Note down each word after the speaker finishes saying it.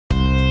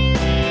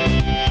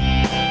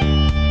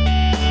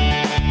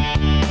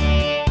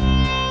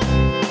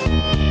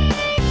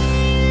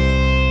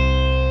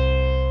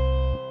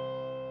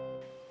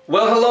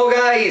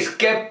guys,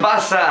 ¿qué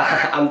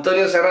pasa?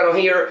 Antonio Serrano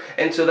here,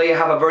 and today I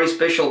have a very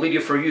special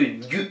video for you.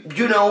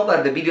 You know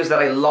that the videos that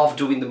I love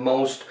doing the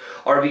most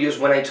are videos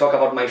when I talk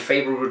about my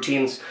favorite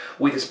routines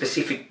with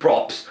specific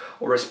props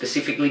or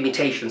specific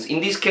limitations.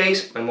 In this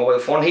case, my mobile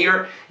phone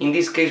here, in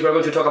this case we're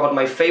going to talk about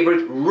my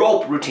favorite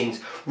rope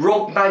routines.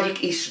 Rope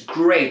magic is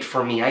great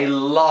for me. I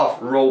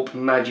love rope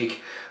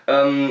magic.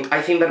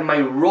 I think that my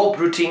rope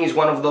routine is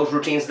one of those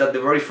routines that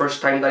the very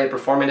first time that I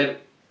performed it,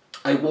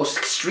 I was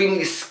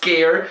extremely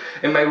scared,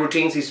 and my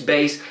routines is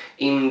based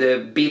in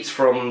the beats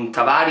from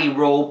Tabari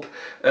rope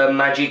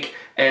magic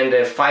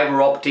and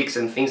fiber optics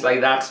and things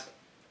like that.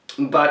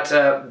 But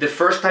the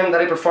first time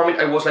that I performed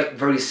it, I was like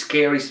very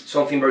scared. It's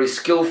something very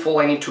skillful.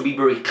 I need to be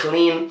very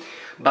clean.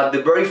 But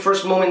the very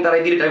first moment that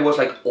I did it, I was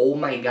like, oh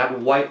my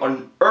god, why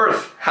on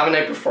earth haven't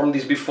I performed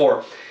this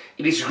before?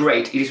 It is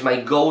great. It is my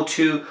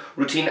go-to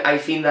routine. I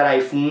think that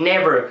I've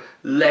never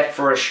left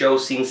for a show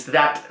since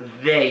that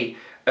day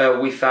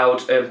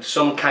without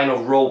some kind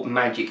of rope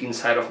magic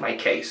inside of my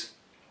case.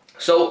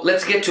 So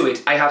let's get to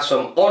it. I have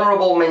some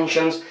honorable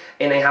mentions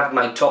and I have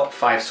my top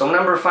 5. So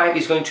number 5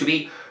 is going to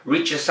be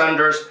Richard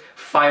Sanders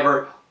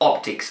fiber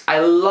optics. I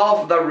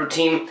love that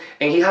routine,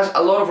 and he has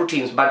a lot of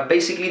routines, but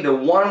basically the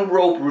one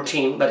rope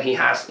routine that he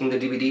has in the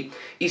DVD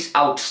is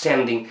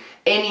outstanding.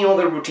 Any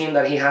other routine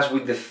that he has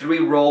with the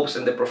 3 ropes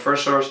and the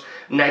Professor's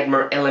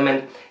Nightmare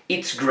element,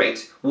 it's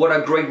great. What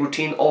a great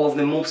routine, all of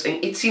the moves,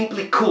 and it's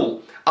simply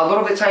cool. A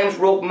lot of the times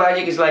rope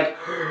magic is like,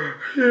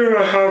 here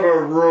I have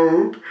a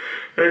rope,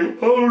 and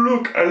oh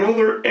look,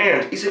 another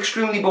end. It's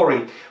extremely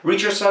boring.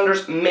 Richard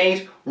Sanders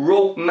made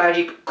rope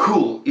magic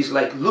cool. It's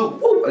like,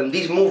 look, whoa, and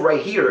this move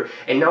right here,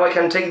 and now I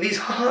can take this,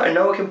 and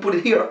now I can put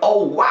it here.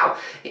 Oh wow,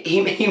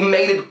 he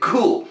made it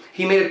cool.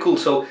 He made it cool.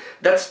 So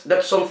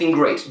that's something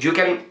great. You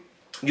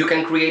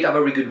can create a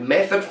very good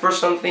method for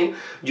something,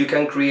 you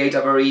can create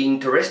a very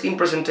interesting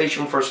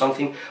presentation for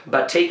something,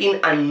 but taking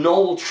an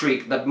old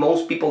trick that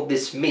most people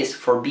dismiss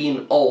for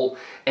being old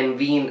and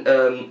being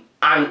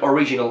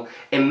unoriginal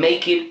and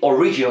make it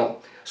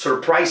original,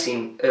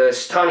 surprising,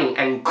 stunning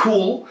and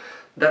cool,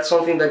 that's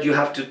something that you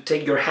have to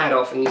take your hat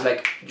off, and it's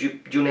like,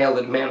 you nailed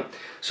it, man.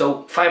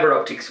 So fiber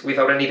optics,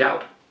 without any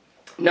doubt.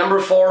 Number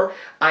 4,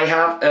 I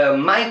have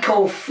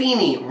Michael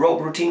Finney rope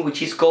routine,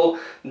 which is called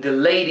the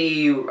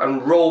Lady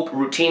and Rope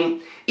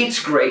routine.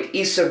 It's great.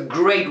 It's a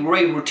great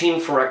routine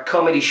for a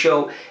comedy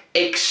show.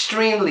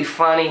 Extremely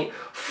funny,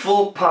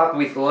 full packed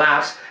with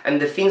laughs.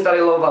 And the things that I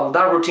love about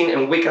that routine,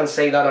 and we can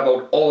say that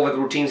about all of the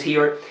routines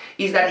here,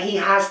 is that he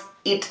has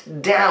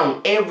it down.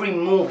 Every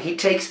move, he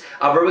takes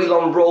a very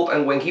long rope,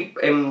 and when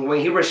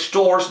he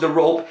restores the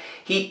rope,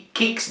 he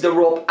kicks the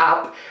rope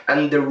up,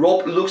 and the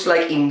rope looks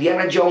like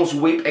Indiana Jones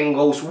whip and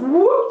goes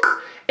whoop,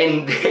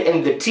 and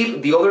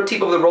the other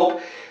tip of the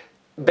rope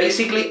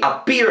basically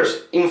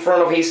appears in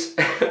front of his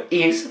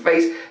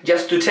face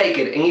just to take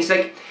it, and he's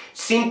like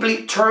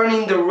simply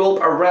turning the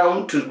rope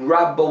around to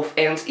grab both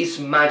ends is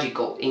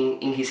magical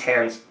in his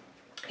hands.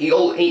 He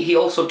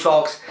also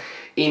talks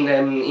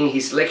in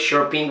his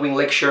lecture, Penguin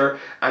lecture,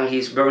 and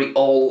his very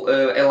old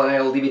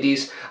L&L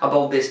DVDs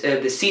about this,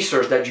 the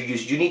scissors that you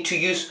use. You need to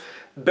use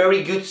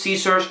very good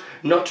scissors,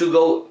 not to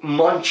go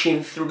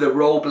munching through the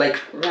rope like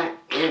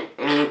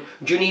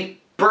you need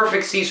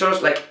perfect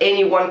scissors, like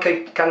anyone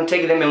can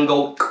take them and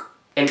go,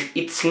 and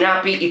it's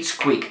snappy, it's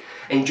quick,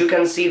 and you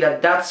can see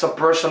that that's a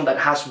person that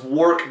has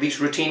worked this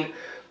routine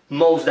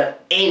most than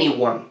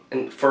anyone,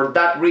 and for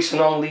that reason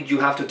only you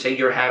have to take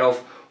your hat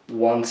off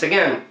once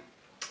again.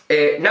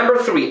 Number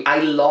 3, I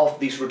love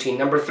this routine.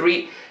 Number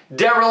 3,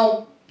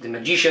 Daryl, the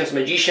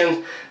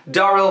magician,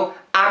 Daryl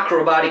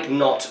acrobatic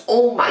knot.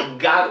 Oh my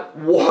god,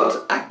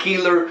 what a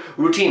killer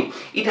routine.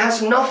 It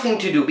has nothing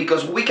to do,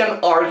 because we can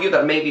argue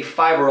that maybe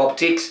fiber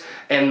optics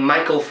and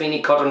Michael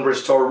Finney cotton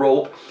restore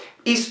rope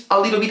is a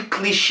little bit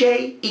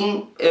cliche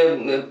in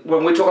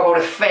when we talk about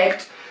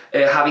effect,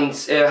 having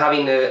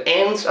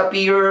ends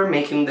appear,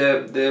 making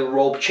the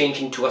rope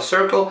change into a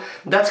circle.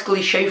 That's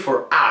cliche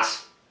for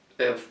us.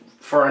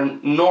 For a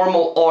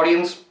normal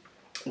audience,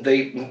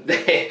 they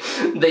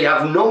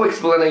have no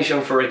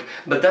explanation for it,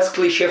 but that's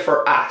cliche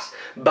for us.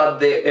 But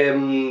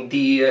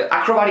the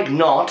acrobatic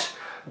knot,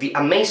 the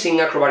amazing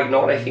acrobatic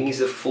knot, I think is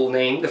the full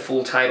name, the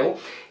full title.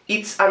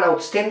 It's an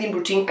outstanding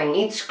routine, and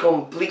it's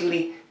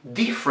completely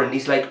different.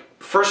 It's like,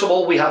 first of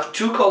all, we have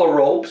 2 color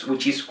ropes,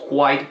 which is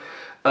quite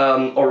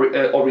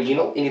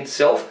original in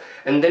itself,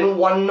 and then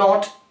one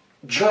knot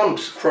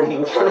jumps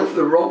from one of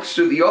the ropes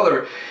to the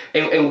other,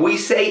 and we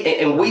say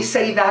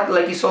that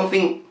like it's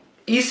something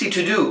easy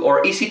to do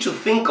or easy to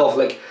think of,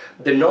 like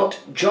the knot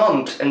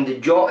jumps and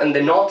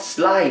the knot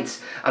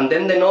slides, and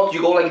then the knot, you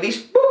go like this,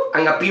 boop,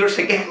 and appears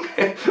again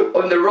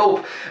on the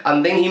rope,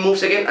 and then he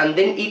moves again, and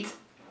then it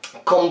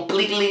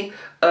completely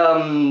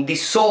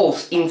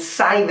dissolves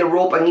inside the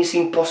rope, and it's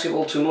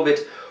impossible to move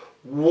it.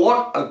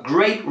 What a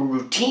great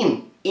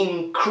routine!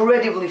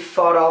 Incredibly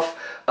thought of,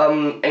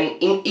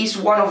 and is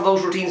one of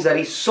those routines that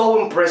is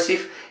so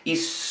impressive,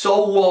 is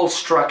so well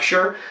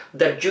structured,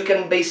 that you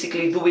can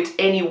basically do it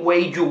any way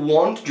you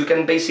want. You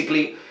can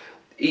basically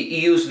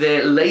use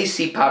the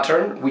lazy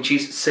pattern, which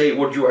is say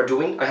what you are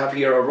doing. I have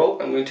here a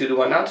rope, I'm going to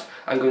do a knot,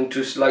 I'm going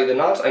to slide the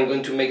knot, I'm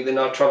going to make the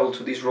knot travel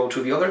to this row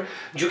to the other.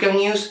 You can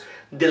use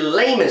the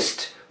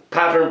lamest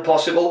pattern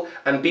possible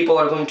and people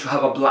are going to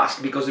have a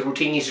blast because the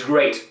routine is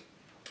great.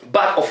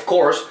 But of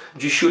course,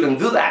 you shouldn't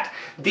do that.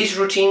 This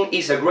routine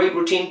is a great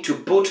routine to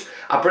put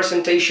a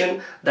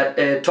presentation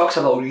that talks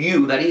about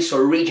you, that is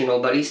original,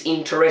 that is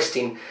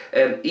interesting,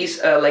 is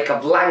like a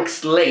blank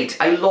slate.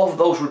 I love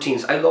those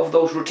routines. I love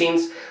those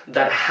routines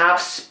that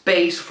have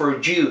space for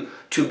you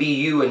to be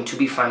you and to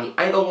be funny.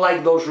 I don't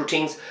like those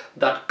routines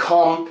that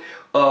come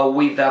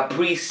with a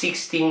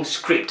pre-existing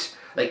script.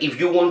 Like if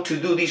you want to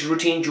do this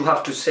routine, you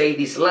have to say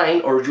this line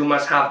or you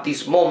must have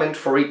this moment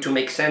for it to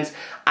make sense.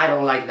 I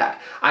don't like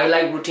that. I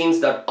like routines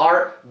that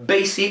are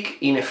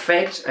basic in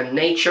effect and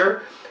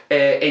nature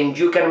and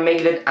you can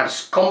make it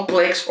as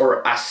complex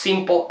or as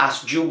simple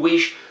as you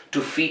wish to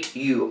fit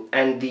you.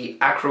 And the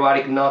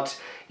acrobatic knot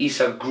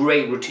is a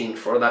great routine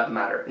for that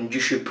matter. And you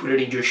should put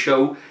it in your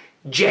show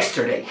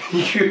yesterday.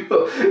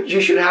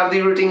 You should have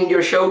the routine in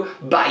your show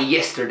by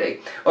yesterday.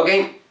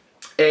 Okay?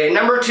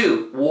 Number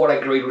 2, what a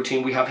great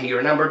routine we have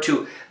here. Number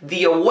 2,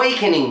 The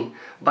Awakening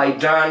by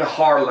Dan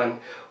Harlan.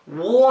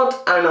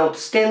 What an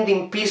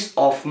outstanding piece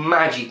of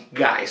magic,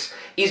 guys.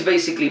 It's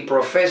basically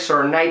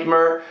Professor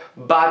Nightmare,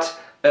 but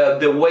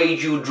the way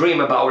you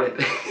dream about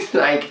it.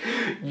 Like,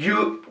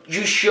 you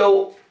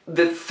show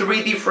the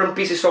 3 different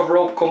pieces of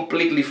rope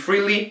completely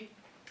freely.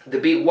 The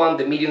big one,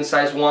 the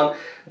medium-sized one,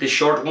 the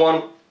short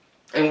one.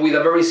 And with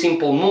a very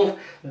simple move,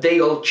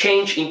 they all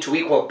change into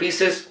equal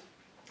pieces.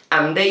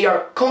 And they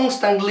are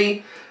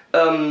constantly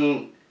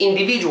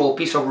individual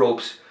piece of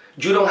ropes.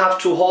 You don't have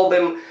to hold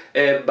them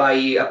by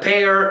a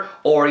pair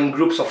or in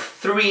groups of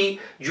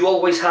 3. You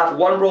always have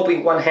one rope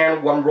in one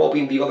hand, one rope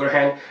in the other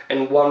hand,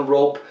 and one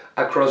rope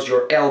across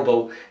your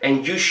elbow.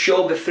 And you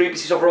show the 3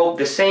 pieces of rope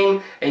the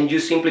same, and you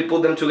simply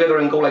put them together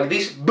and go like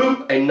this,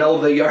 boom, and now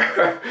they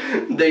are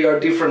they are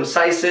different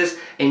sizes.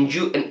 And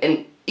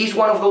it's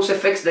one of those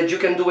effects that you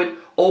can do it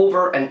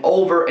over and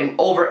over and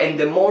over, and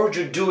the more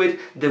you do it,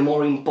 the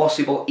more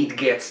impossible it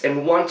gets.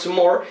 And once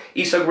more,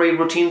 it's a great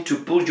routine to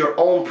put your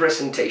own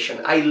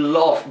presentation. I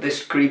love the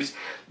script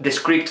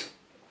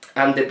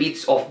and the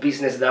bits of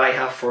business that I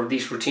have for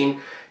this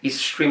routine. It's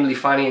extremely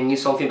funny and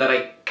it's something that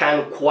I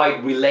can't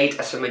quite relate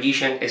as a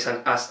magician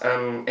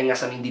and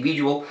as an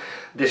individual.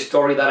 The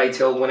story that I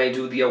tell when I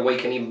do The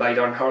Awakening by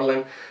Dan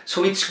Harlan.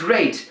 So it's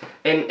great.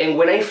 And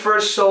when I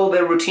first saw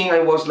the routine, I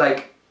was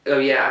like, oh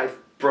yeah,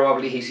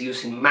 probably he's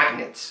using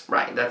magnets,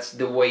 right? That's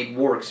the way it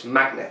works,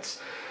 magnets.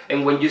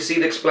 And when you see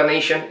the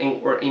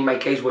explanation, or in my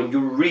case, when you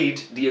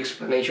read the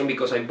explanation,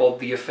 because I bought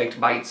the effect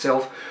by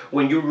itself,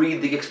 when you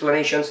read the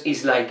explanations,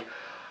 it's like,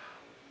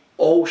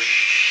 oh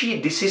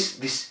shit, this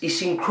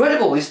is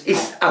incredible,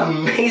 it's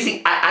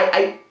amazing.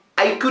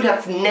 I could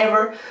have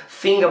never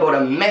think about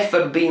a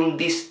method being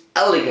this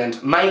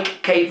elegant.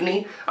 Mike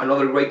Caveney,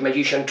 another great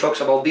magician,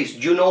 talks about this.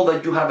 You know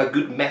that you have a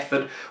good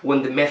method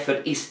when the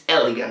method is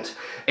elegant.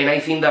 And I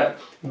think that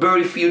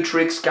very few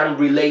tricks can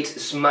relate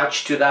as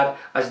much to that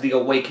as The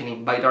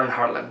Awakening by Dan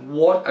Harlan.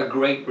 What a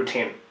great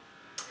routine.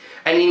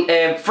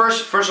 And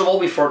first of all,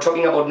 before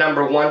talking about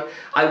number 1,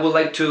 I would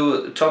like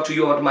to talk to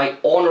you about my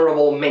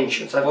honorable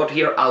mentions. I've got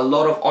here a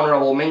lot of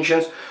honorable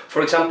mentions.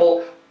 For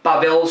example,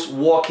 Pavel's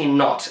walking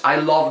knot. I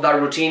love that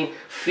routine.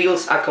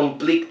 Feels a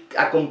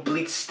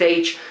complete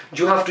stage.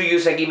 You have to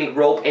use a gimmick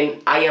rope,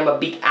 and I am a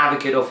big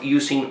advocate of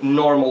using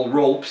normal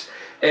ropes.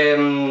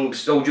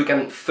 So you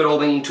can throw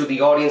them into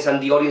the audience,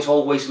 and the audience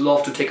always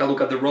love to take a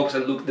look at the ropes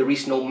and look, there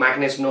is no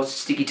magnets, no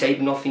sticky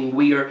tape, nothing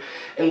weird,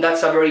 and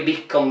that's a very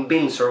big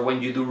convincer when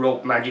you do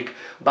rope magic.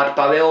 But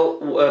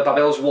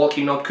Pavel's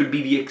walking knot could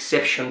be the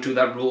exception to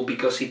that rule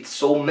because it's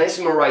so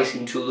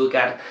mesmerizing to look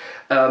at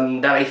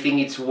that I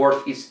think it's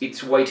worth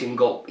its weight in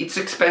gold. It's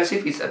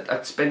expensive, it's an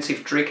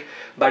expensive trick,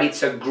 but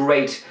it's a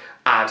great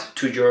add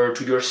to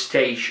your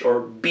stage or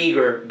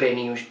bigger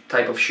venue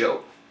type of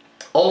show.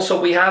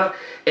 Also, we have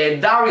a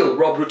Daryl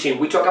rope routine.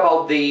 We talk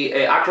about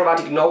the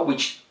acrobatic knot,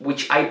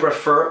 which I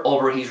prefer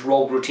over his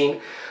rope routine.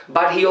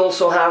 But he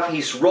also have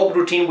his rope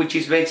routine, which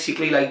is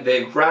basically like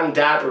the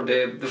granddad or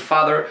the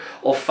father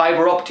of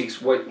fiber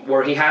optics,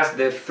 where he has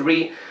the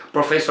 3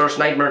 Professor's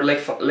Nightmare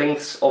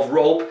lengths of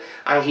rope,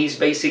 and he's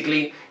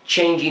basically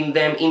changing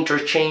them,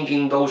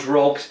 interchanging those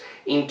ropes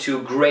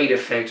into great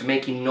effect,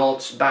 making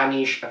knots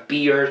vanish,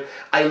 appear.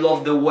 I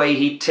love the way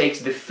he takes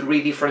the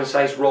 3 different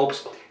size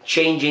ropes,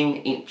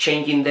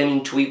 changing them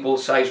into equal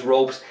size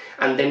ropes,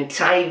 and then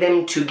tie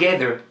them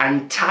together,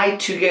 and tied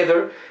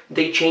together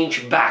they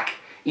change back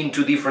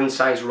into different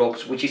size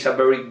ropes, which is a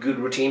very good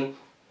routine.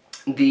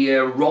 The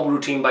rope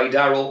routine by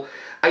Daryl.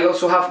 I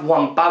also have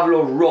Juan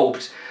Pablo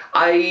ropes.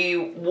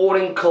 I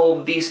wouldn't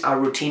call this a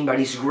routine, but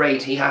it's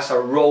great. He has a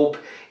rope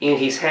in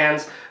his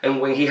hands,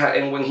 and when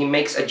he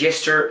makes a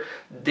gesture,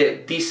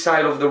 this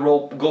side of the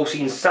rope goes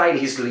inside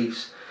his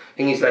sleeves.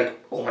 And he's like,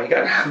 oh my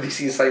god, I have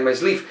this inside my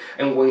sleeve.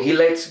 And when he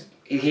lets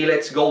he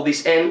lets go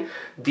this end,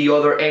 the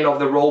other end of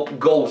the rope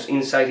goes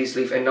inside his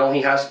sleeve, and now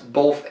he has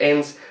both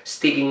ends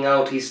sticking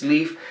out his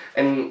sleeve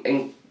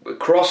and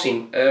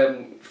crossing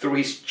through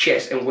his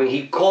chest. And when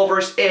he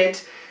covers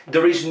it,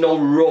 there is no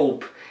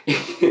rope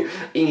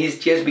in his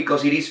chest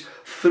because it is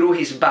through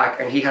his back,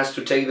 and he has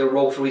to take the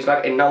rope through his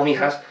back, and now he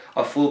has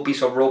a full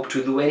piece of rope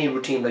to do any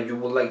routine that you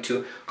would like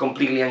to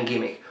completely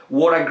ungimmick.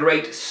 What a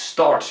great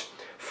start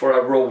for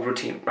a rope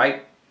routine,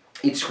 right?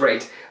 It's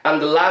great. And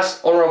the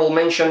last honorable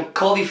mention,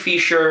 Cody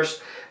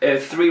Fisher's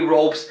 3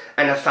 ropes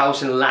and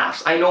 1,000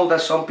 laughs. I know that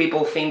some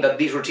people think that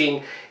this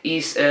routine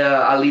is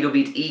a little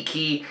bit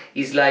icky,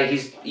 it's like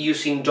he's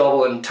using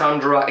double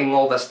entendre and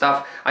all that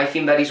stuff. I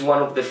think that is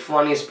one of the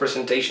funniest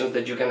presentations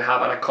that you can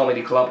have at a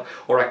comedy club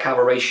or a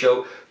cabaret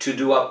show, to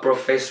do a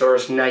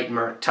professor's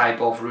nightmare type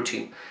of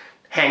routine.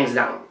 Hands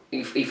down.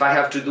 If I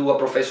have to do a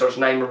professor's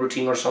nightmare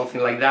routine or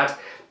something like that,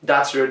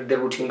 that's the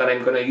routine that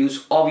I'm gonna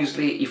use.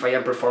 Obviously, if I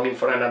am performing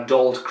for an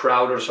adult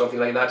crowd or something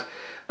like that,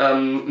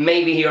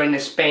 maybe here in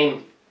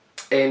Spain,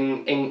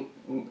 and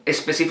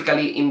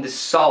specifically in the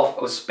south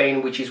of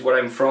Spain, which is where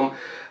I'm from,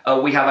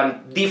 we have a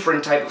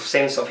different type of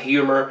sense of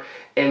humor,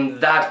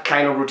 and that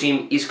kind of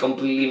routine is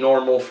completely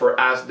normal for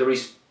us. There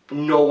is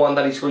no one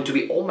that is going to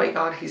be, oh my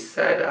god, he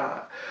said,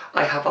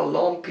 I have a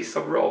long piece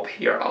of rope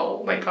here,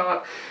 oh my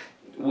god.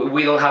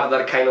 We don't have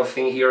that kind of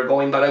thing here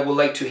going, but I would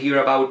like to hear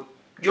about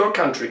your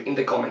country in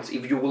the comments,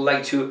 if you would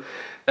like to,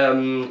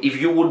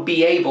 if you would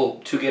be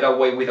able to get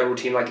away with a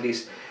routine like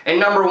this. And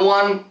number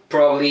 1,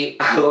 probably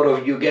a lot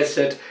of you guessed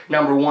it,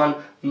 number 1,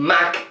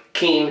 Mac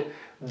King,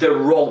 the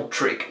rope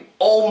trick.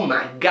 Oh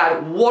my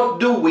god, what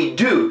do we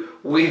do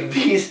with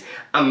this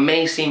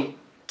amazing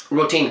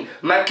routine?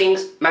 Mac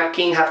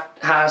King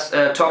has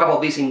talked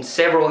about this in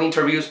several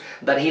interviews,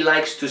 that he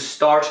likes to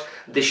start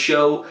the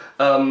show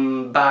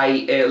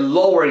by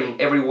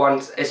lowering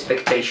everyone's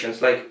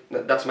expectations. Like,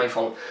 that's my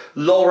phone.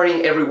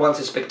 Lowering everyone's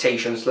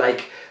expectations,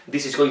 like,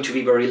 this is going to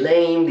be very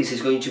lame, this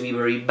is going to be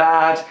very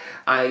bad,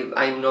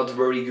 I'm not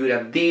very good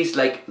at this,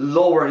 like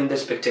lowering the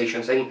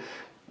expectations. And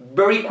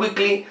very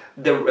quickly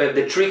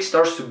the trick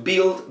starts to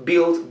build,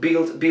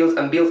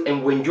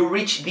 and when you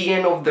reach the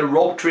end of the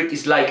rope trick,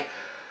 it's like,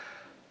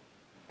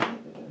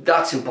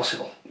 that's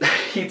impossible.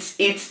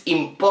 it's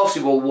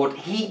impossible. What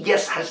he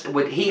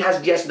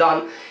has just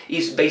done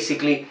is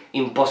basically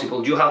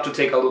impossible. You have to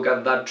take a look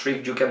at that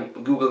trick. You can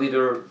Google it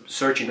or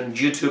search it on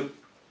YouTube.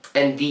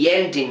 And the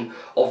ending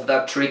of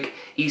that trick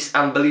is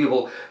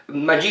unbelievable.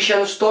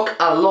 Magicians talk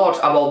a lot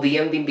about the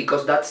ending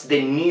because that's the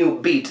new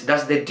beat,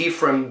 that's the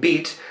different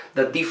beat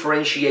that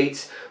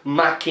differentiates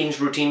Mac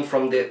King's routine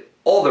from the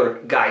other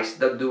guys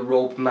that do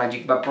rope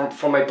magic. But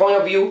from my point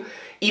of view,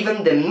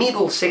 even the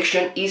middle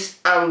section is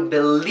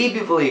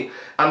unbelievably,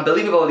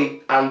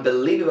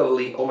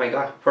 oh my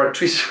god, for a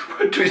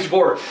twist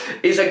board,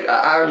 is an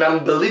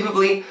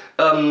unbelievably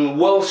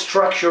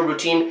well-structured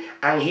routine,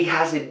 and he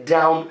has it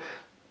down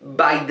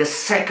by the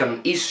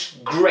second. Is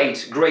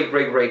great.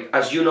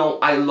 As you know,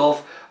 I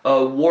love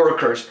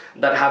workers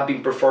that have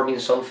been performing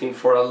something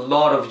for a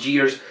lot of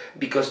years,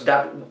 because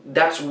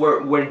that's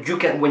where you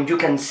can, when you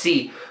can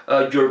see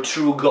your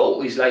true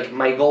goal. Is like,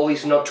 my goal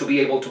is not to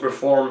be able to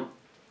perform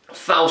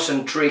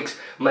 1,000 tricks,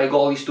 my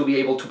goal is to be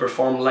able to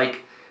perform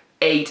like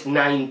 8,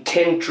 9,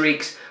 10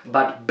 tricks,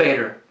 but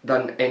better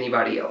than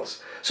anybody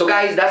else. So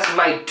guys, that's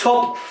my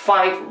top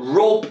 5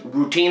 rope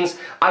routines.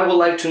 I would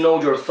like to know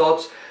your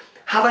thoughts.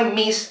 Have I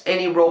missed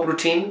any rope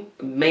routine?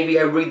 Maybe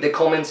I read the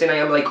comments and I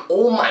am like,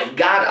 oh my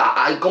god,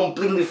 I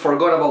completely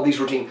forgot about this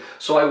routine.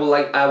 So I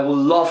would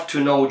love to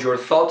know your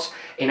thoughts,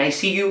 and I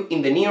see you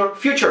in the near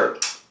future.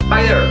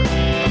 Bye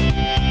there.